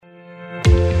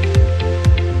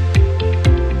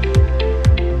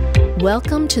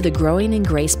Welcome to the Growing in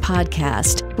Grace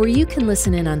podcast, where you can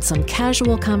listen in on some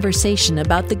casual conversation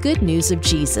about the good news of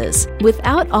Jesus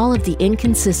without all of the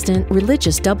inconsistent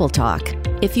religious double talk.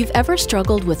 If you've ever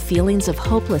struggled with feelings of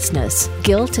hopelessness,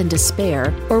 guilt, and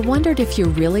despair, or wondered if you're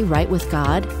really right with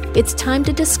God, it's time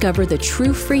to discover the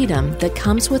true freedom that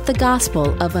comes with the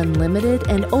gospel of unlimited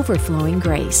and overflowing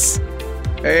grace.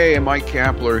 Hey, Mike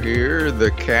Kapler here,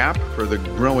 the Cap for the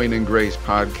Growing in Grace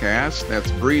podcast. That's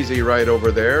Breezy right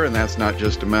over there, and that's not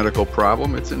just a medical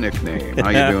problem, it's a nickname. How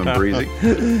you doing, Breezy?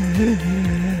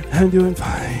 I'm doing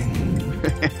fine.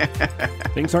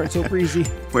 Things aren't so breezy.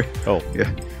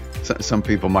 Yeah. Some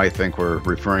people might think we're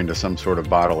referring to some sort of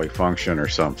bodily function or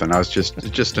something. It's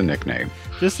just a nickname.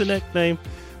 Just a nickname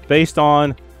based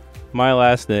on my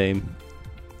last name,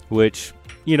 which,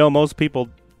 most people,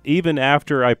 even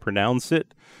after I pronounce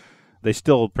it, they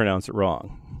still pronounce it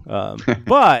wrong.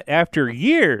 But after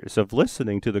years of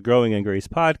listening to the Growing in Grace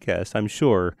podcast, I'm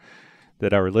sure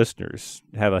that our listeners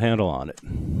have a handle on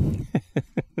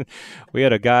it. We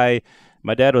had a guy,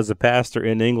 my dad was a pastor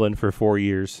in England for 4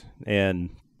 years, and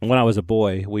when I was a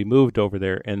boy, we moved over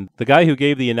there, and the guy who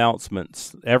gave the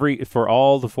announcements for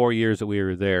all the 4 years that we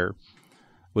were there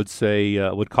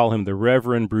would call him the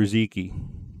Reverend Bruzicki.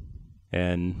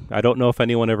 And I don't know if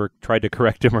anyone ever tried to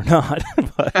correct him or not,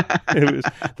 but it was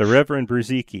the Reverend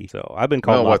Bruzicki. So I've been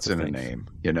called lots of things. What's in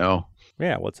a name,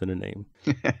 Yeah, what's in a name?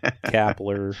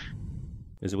 Kapler.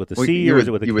 Is it with a C or is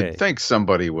it with a K? You would think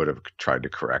somebody would have tried to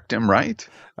correct him, right?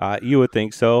 You would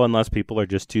think so, unless people are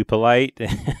just too polite.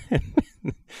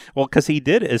 Well, because he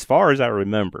did, as far as I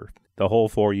remember, the whole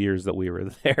 4 years that we were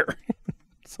there.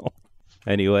 So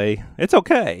anyway, it's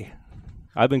okay.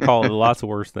 I've been called lots of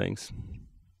worse things.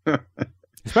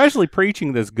 Especially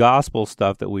preaching this gospel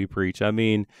stuff that we preach. I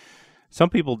mean,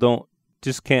 some people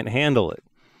just can't handle it,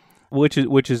 which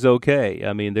is okay.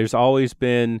 I mean, there's always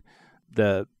been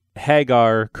the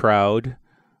Hagar crowd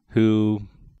who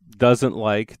doesn't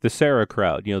like the Sarah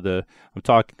crowd. I'm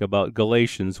talking about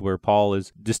Galatians, where Paul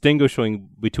is distinguishing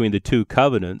between the two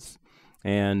covenants,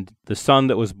 and the son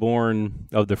that was born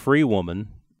of the free woman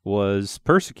was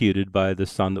persecuted by the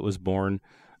son that was born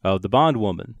of the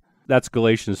bondwoman. That's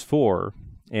Galatians 4,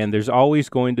 and there's always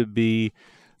going to be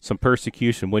some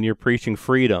persecution when you're preaching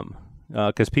freedom,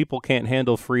 because people can't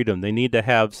handle freedom. They need to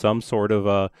have some sort of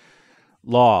a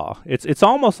law. It's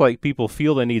almost like people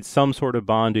feel they need some sort of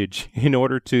bondage in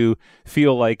order to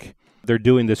feel like they're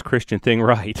doing this Christian thing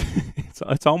right.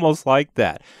 It's almost like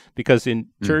that, because in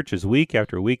churches, week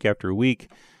after week after week,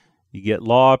 you get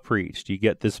law preached. You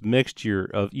get this mixture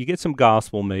of, you get some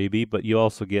gospel maybe, but you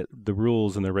also get the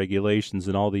rules and the regulations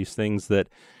and all these things that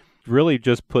really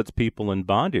just puts people in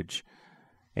bondage.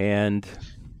 And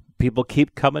people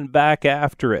keep coming back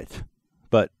after it.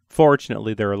 But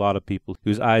fortunately, there are a lot of people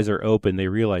whose eyes are open. They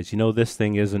realize, this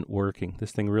thing isn't working.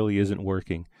 This thing really isn't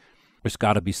working.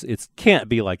 It can't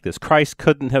be like this. Christ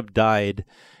couldn't have died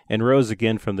and rose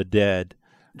again from the dead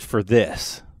for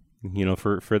this.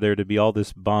 For there to be all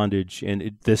this bondage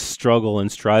and this struggle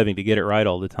and striving to get it right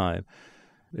all the time.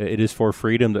 It is for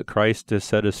freedom that Christ has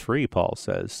set us free, Paul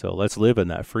says. So let's live in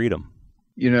that freedom.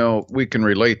 We can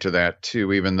relate to that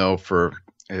too, even though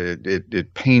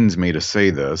it pains me to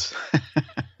say this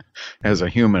as a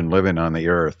human living on the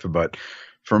earth, but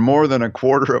for more than a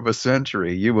quarter of a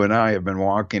century, you and I have been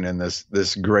walking in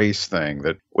this grace thing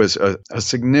that was a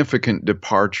significant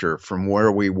departure from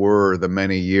where we were the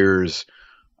many years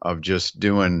of just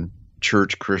doing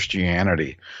church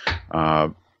Christianity.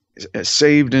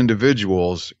 Saved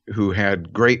individuals who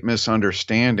had great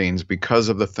misunderstandings because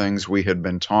of the things we had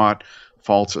been taught,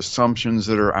 false assumptions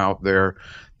that are out there.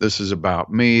 This is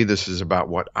about me. This is about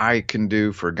what I can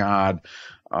do for God.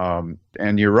 And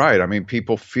you're right. I mean,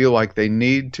 people feel like they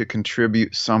need to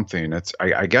contribute something.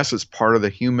 I guess it's part of the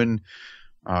human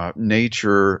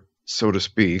nature, so to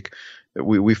speak, that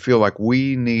we feel like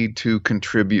we need to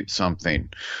contribute something.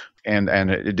 And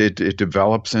it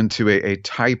develops into a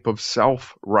type of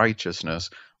self-righteousness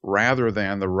rather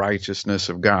than the righteousness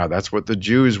of God. That's what the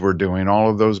Jews were doing all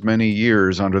of those many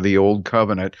years under the Old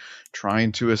Covenant,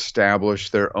 trying to establish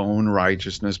their own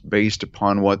righteousness based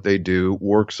upon what they do,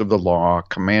 works of the law,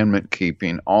 commandment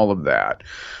keeping, all of that.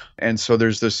 And so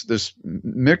there's this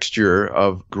mixture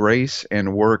of grace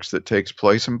and works that takes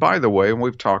place. And by the way, and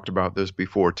we've talked about this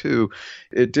before too,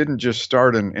 it didn't just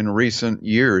start in recent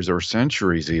years or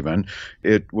centuries even.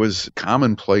 It was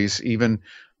commonplace even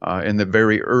in the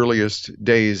very earliest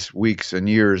days, weeks, and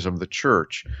years of the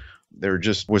church. there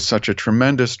just was such a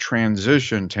tremendous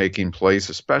transition taking place,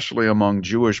 especially among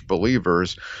Jewish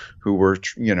believers who were,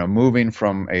 moving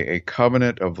from a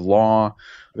covenant of law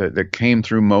that came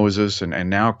through Moses and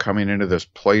now coming into this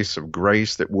place of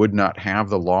grace that would not have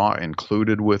the law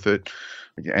included with it.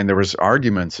 And there was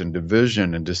arguments and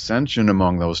division and dissension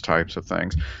among those types of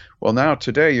things. Well, now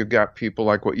today you've got people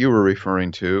like what you were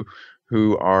referring to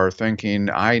who are thinking,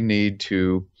 I need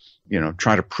to,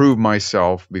 try to prove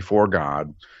myself before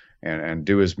God and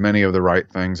do as many of the right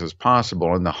things as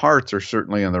possible. And the hearts are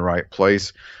certainly in the right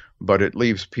place, but it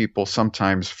leaves people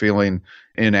sometimes feeling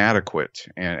inadequate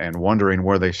and wondering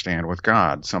where they stand with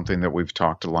God, something that we've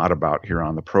talked a lot about here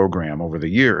on the program over the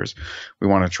years. We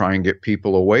want to try and get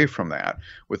people away from that.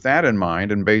 With that in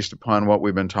mind, and based upon what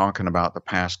we've been talking about the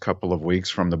past couple of weeks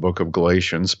from the book of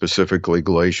Galatians, specifically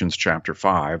Galatians chapter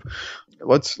 5,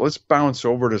 let's bounce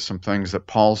over to some things that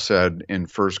Paul said in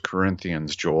 1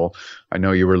 Corinthians, Joel. I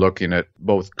know you were looking at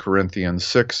both Corinthians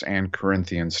 6 and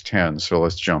Corinthians 10, so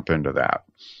let's jump into that.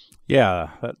 Yeah,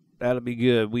 that'll be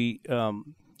good. We,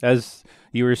 as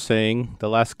you were saying, the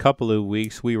last couple of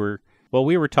weeks, we were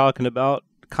talking about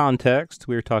context.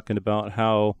 We were talking about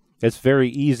how it's very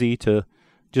easy to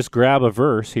just grab a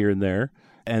verse here and there,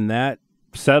 and that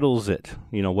settles it.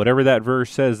 Whatever that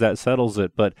verse says, that settles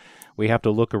it. But we have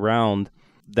to look around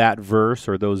that verse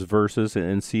or those verses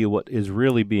and see what is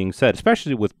really being said,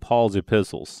 especially with Paul's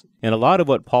epistles. And a lot of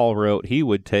what Paul wrote, he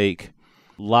would take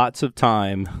lots of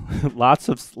time, lots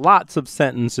of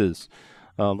sentences,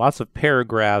 lots of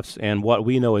paragraphs, and what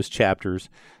we know as chapters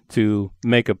to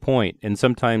make a point. And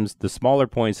sometimes the smaller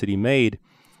points that he made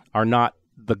are not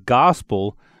the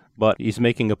gospel, but he's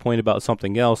making a point about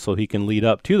something else so he can lead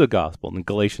up to the gospel. And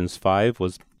Galatians 5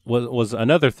 was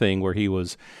another thing where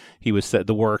he said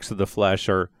the works of the flesh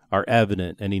are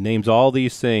evident, and he names all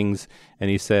these things, and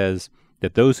he says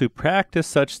that those who practice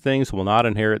such things will not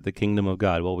inherit the kingdom of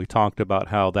God. Well, we talked about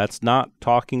how that's not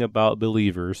talking about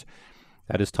believers.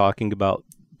 That is talking about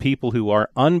people who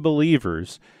are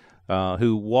unbelievers,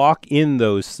 who walk in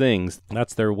those things.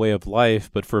 That's their way of life.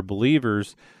 But for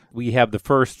believers, we have the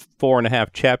first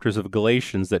 4.5 chapters of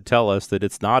Galatians that tell us that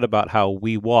it's not about how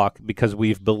we walk because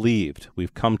we've believed.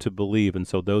 We've come to believe. And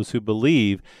so those who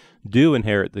believe do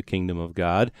inherit the kingdom of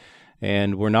God.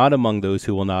 And we're not among those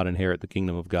who will not inherit the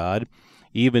kingdom of God,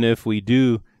 even if we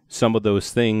do some of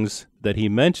those things that he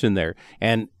mentioned there.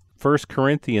 And 1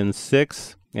 Corinthians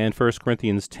 6 and 1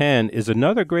 Corinthians 10 is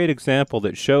another great example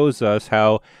that shows us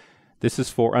how this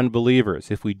is for unbelievers.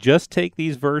 If we just take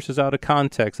these verses out of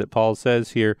context that Paul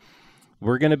says here,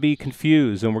 we're going to be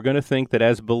confused, and we're going to think that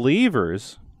as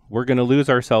believers, we're going to lose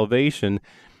our salvation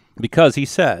because he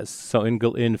says, so in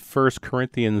 1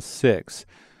 Corinthians 6,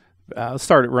 I'll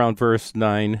start around verse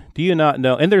 9. Do you not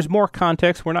know? And there's more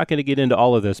context. We're not going to get into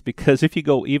all of this because if you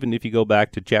go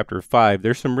back to chapter 5,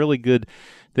 there's some really good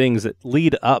things that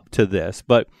lead up to this.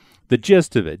 But the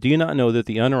gist of it, do you not know that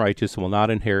the unrighteous will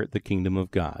not inherit the kingdom of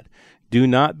God? Do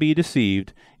not be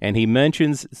deceived. And he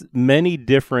mentions many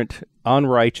different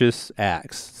unrighteous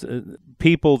acts,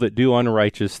 people that do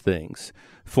unrighteous things,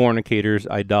 fornicators,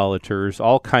 idolaters,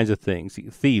 all kinds of things,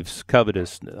 thieves,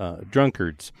 covetous,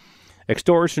 drunkards,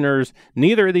 extortioners.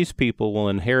 Neither of these people will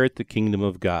inherit the kingdom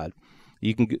of God.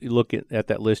 You can look at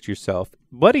that list yourself.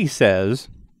 But he says,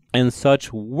 and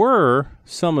such were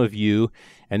some of you,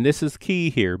 and this is key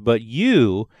here, but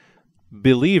you,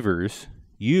 believers,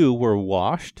 you were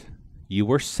washed, you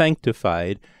were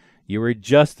sanctified, you were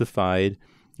justified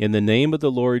in the name of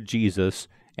the Lord Jesus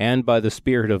and by the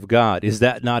Spirit of God. Is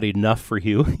that not enough for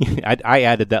you? I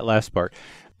added that last part.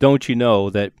 Don't you know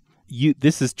that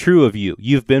this is true of you?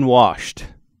 You've been washed.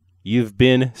 You've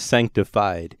been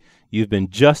sanctified. You've been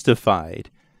justified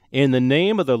in the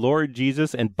name of the Lord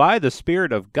Jesus and by the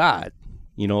Spirit of God.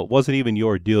 It wasn't even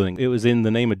your doing. It was in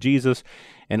the name of Jesus,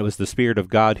 and it was the Spirit of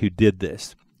God who did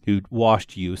this, who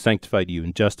washed you, sanctified you,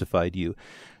 and justified you.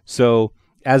 So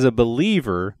as a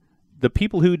believer, the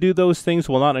people who do those things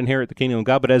will not inherit the kingdom of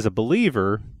God. But as a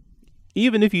believer,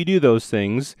 even if you do those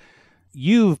things,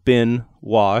 you've been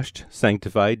washed,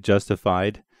 sanctified,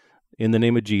 justified in the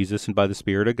name of Jesus and by the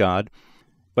Spirit of God.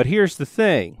 But here's the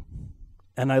thing,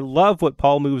 and I love what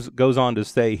Paul goes on to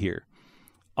say here.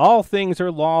 All things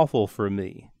are lawful for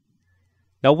me.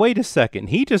 Now, wait a second.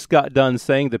 He just got done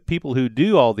saying that people who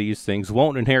do all these things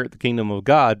won't inherit the kingdom of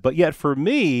God, but yet for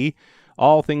me,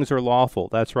 all things are lawful.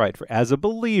 That's right. As a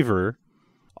believer,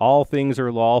 all things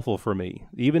are lawful for me.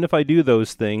 Even if I do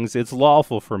those things, it's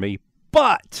lawful for me,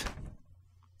 but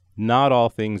not all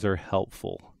things are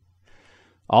helpful.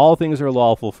 All things are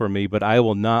lawful for me, but I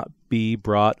will not be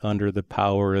brought under the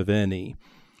power of any.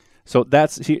 So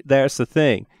that's the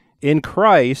thing. In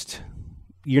Christ,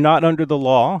 you're not under the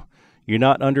law. You're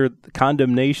not under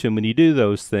condemnation when you do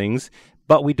those things.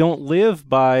 But we don't live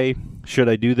by, should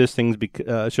I do these things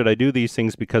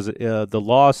because the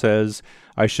law says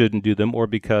I shouldn't do them, or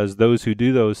because those who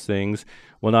do those things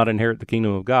will not inherit the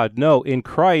kingdom of God. No, in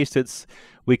Christ,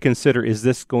 we consider, is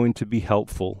this going to be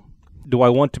helpful? Do I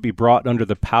want to be brought under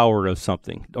the power of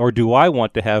something? Or do I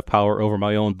want to have power over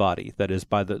my own body, that is,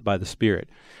 by the Spirit?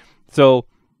 So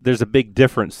there's a big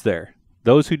difference there.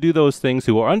 Those who do those things,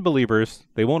 who are unbelievers,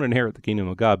 they won't inherit the kingdom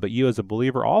of God. But you as a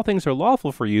believer, all things are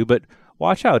lawful for you, but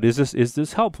watch out. Is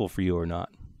this helpful for you or not?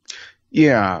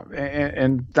 Yeah,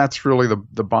 and that's really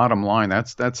the bottom line.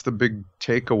 That's the big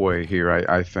takeaway here,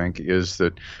 I think, is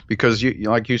that because,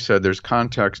 like you said, there's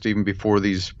context even before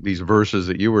these verses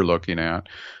that you were looking at,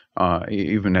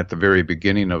 even at the very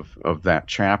beginning of that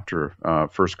chapter, 1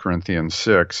 Corinthians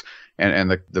 6.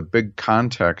 And the big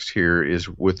context here is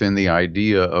within the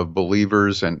idea of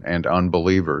believers and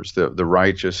unbelievers, the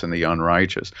righteous and the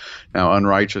unrighteous. Now,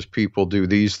 unrighteous people do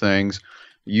these things.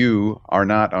 You are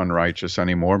not unrighteous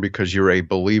anymore because you're a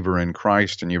believer in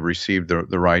Christ and you've received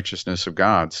the righteousness of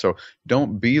God. So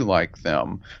don't be like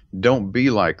them. Don't be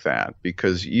like that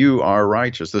because you are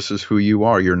righteous. This is who you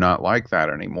are. You're not like that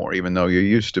anymore, even though you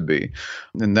used to be.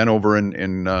 And then over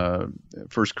in 1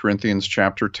 Corinthians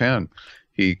chapter 10,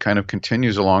 he kind of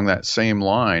continues along that same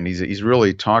line. He's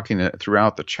really talking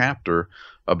throughout the chapter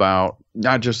about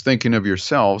not just thinking of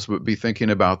yourselves, but be thinking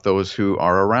about those who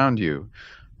are around you.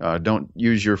 Don't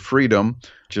use your freedom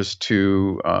just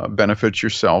to benefit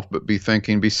yourself, but be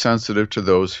sensitive to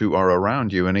those who are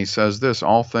around you. And he says this,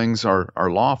 all things are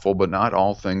lawful, but not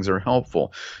all things are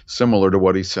helpful, similar to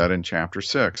what he said in chapter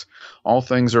 6. All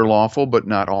things are lawful, but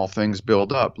not all things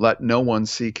build up. Let no one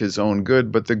seek his own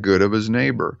good, but the good of his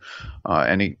neighbor.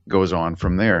 And he goes on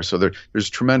from there. So there's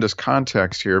tremendous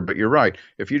context here, but you're right.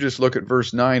 If you just look at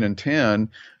verse 9 and 10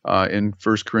 in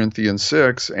 1 Corinthians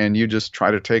 6, and you just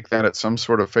try to take that at some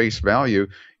sort of face value,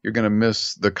 you're going to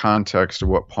miss the context of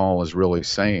what Paul is really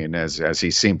saying as he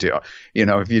seemed to.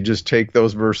 If you just take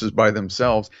those verses by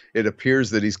themselves, it appears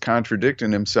that he's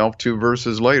contradicting himself 2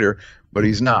 verses later, but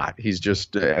he's not. He's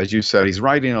just, as you said, he's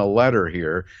writing a letter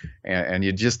here, and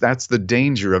that's the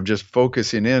danger of just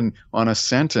focusing in on a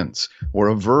sentence or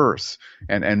a verse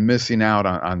and missing out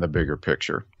on the bigger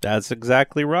picture. That's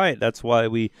exactly right. That's why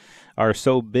we are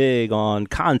so big on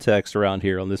context around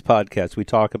here on this podcast. We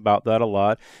talk about that a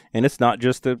lot, and it's not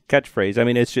just a catchphrase. I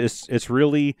mean,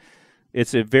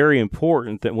 it's very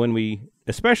important that when we,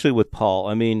 especially with Paul,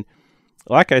 I mean,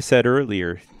 like I said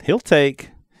earlier, he'll take,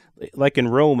 like in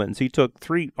Romans, he took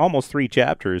almost 3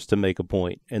 chapters to make a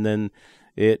point, and then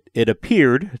it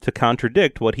appeared to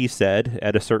contradict what he said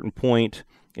at a certain point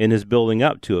in his building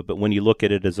up to it. But when you look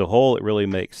at it as a whole, it really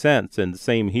makes sense. And the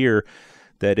same here,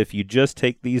 that if you just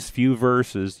take these few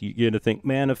verses, you're going to think,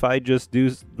 man, if I just do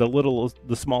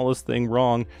the smallest thing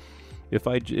wrong, if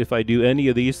I do any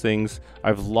of these things,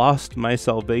 I've lost my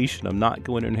salvation. I'm not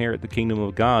going to inherit the kingdom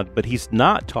of God. But he's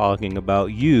not talking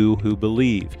about you who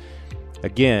believe.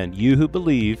 Again, you who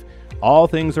believe, all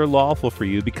things are lawful for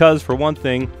you because, for one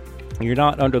thing, you're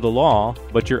not under the law,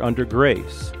 but you're under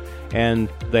grace. And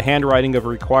the handwriting of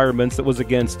requirements that was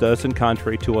against us and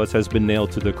contrary to us has been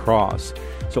nailed to the cross.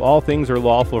 So all things are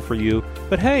lawful for you.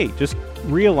 But hey, just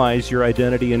realize your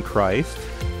identity in Christ.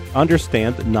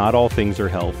 Understand that not all things are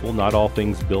helpful, not all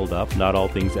things build up, not all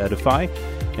things edify,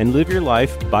 and live your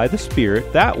life by the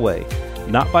Spirit that way.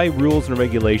 Not by rules and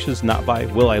regulations, not by,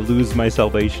 will I lose my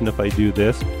salvation if I do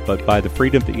this, but by the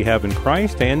freedom that you have in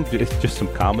Christ and just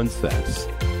some common sense.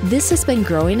 This has been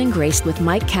Growing in Grace with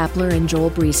Mike Kapler and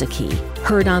Joel Brieseke,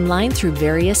 heard online through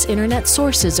various internet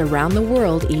sources around the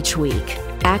world each week.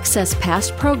 Access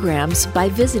past programs by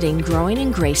visiting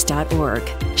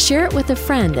growingingrace.org. Share it with a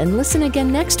friend and listen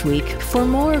again next week for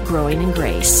more Growing in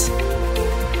Grace.